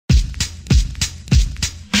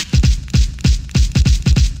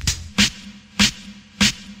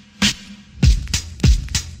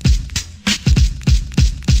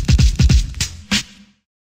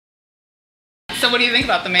what do you think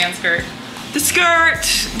about the man skirt? The skirt,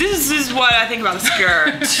 this is what I think about the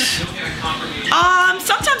skirt.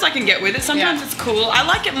 Sometimes I can get with it, sometimes it's cool. I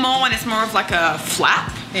like it more when it's more of like a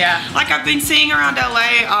flap. Yeah. Like I've been seeing around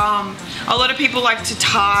LA, a lot of people like to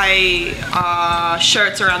tie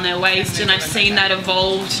shirts around their waist, and I've seen that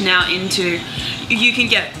evolved now into, you can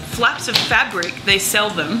get flaps of fabric, they sell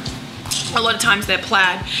them. A lot of times they're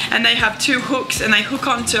plaid, and they have two hooks, and they hook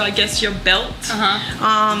onto, I guess, your belt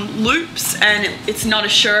loops, and it's not a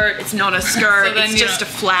shirt, it's not a skirt, so it's just a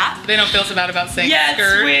flap. They don't feel so bad about saying skirt.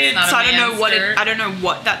 It's weird. It's so I don't know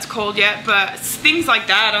what that's called yet, but things like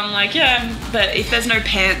that, I'm like, yeah. But if there's no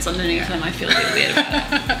pants underneath them, I feel a little weird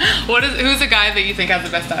about it. Who's a guy that you think has the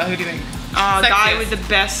best style? Who do you think? Guy with the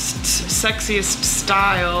best, sexiest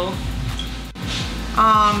style.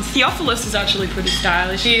 Theophilus is actually pretty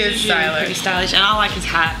stylish. He is stylish. Pretty stylish, and I like his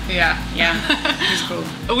hat. Yeah. Yeah, he's cool.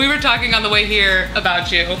 We were talking on the way here about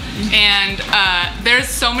you, and there's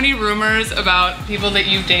so many rumors about people that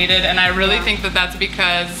you've dated, and I really think that that's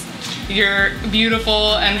because you're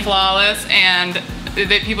beautiful and flawless, and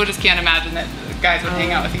that people just can't imagine that guys would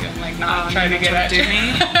hang out with you and like not try to get at you.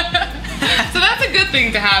 So that's a good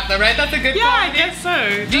thing to have, though, right? That's a good quality. I guess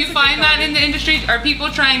so. Do you find that in the industry? Are people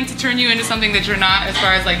trying to turn you into something that you're not, as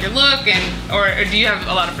far as like your look, and or do you have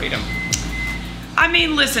a lot of freedom? I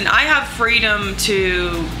mean, listen, I have freedom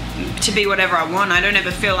to be whatever I want. I don't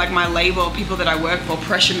ever feel like my label, people that I work for,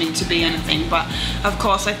 pressure me to be anything. But of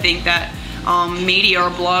course, I think that media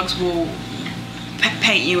or blogs will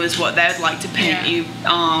paint you as what they'd like to paint you,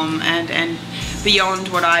 and beyond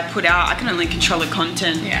what I put out, I can only control the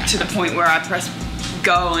content to the point where I press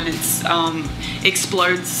go and it's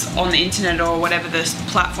explodes on the internet or whatever this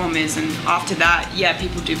platform is, and after that,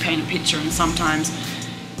 people do paint a picture. And sometimes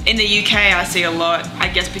in the UK I see a lot, I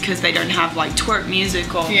guess because they don't have like twerk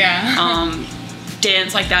music or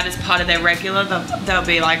dance like that as part of their regular, they'll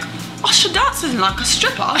be like, oh, she dances like a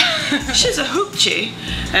stripper. She's a hoochie.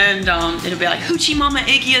 And it'll be like, hoochie mama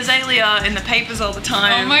Iggy Azalea in the papers all the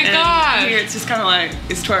time. Oh my god. Here it's just kind of like,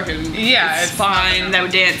 it's twerking. Yeah, it's fine. They were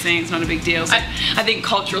dancing, it's not a big deal. So I think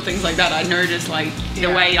cultural things like that, I notice like the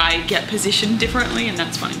way I get positioned differently, and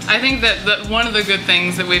that's fine. I think that one of the good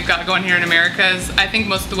things that we've got going here in America is I think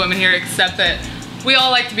most of the women here accept that we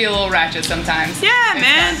all like to be a little ratchet sometimes. Yeah,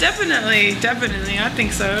 man, definitely. I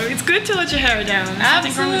think so. It's good to let your hair down.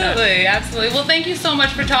 Absolutely. Well, thank you so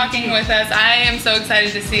much for talking with us. I am so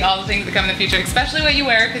excited to see all the things that come in the future, especially what you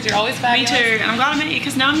wear, because you're always fabulous. Me too. And I'm glad I met you,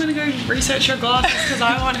 because now I'm going to go research your glasses, because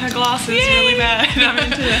I want her glasses really bad. I'm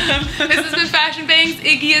into them. This has been Fashion Bangs,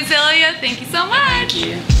 Iggy Azalea. Thank you so much. Thank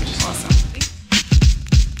you.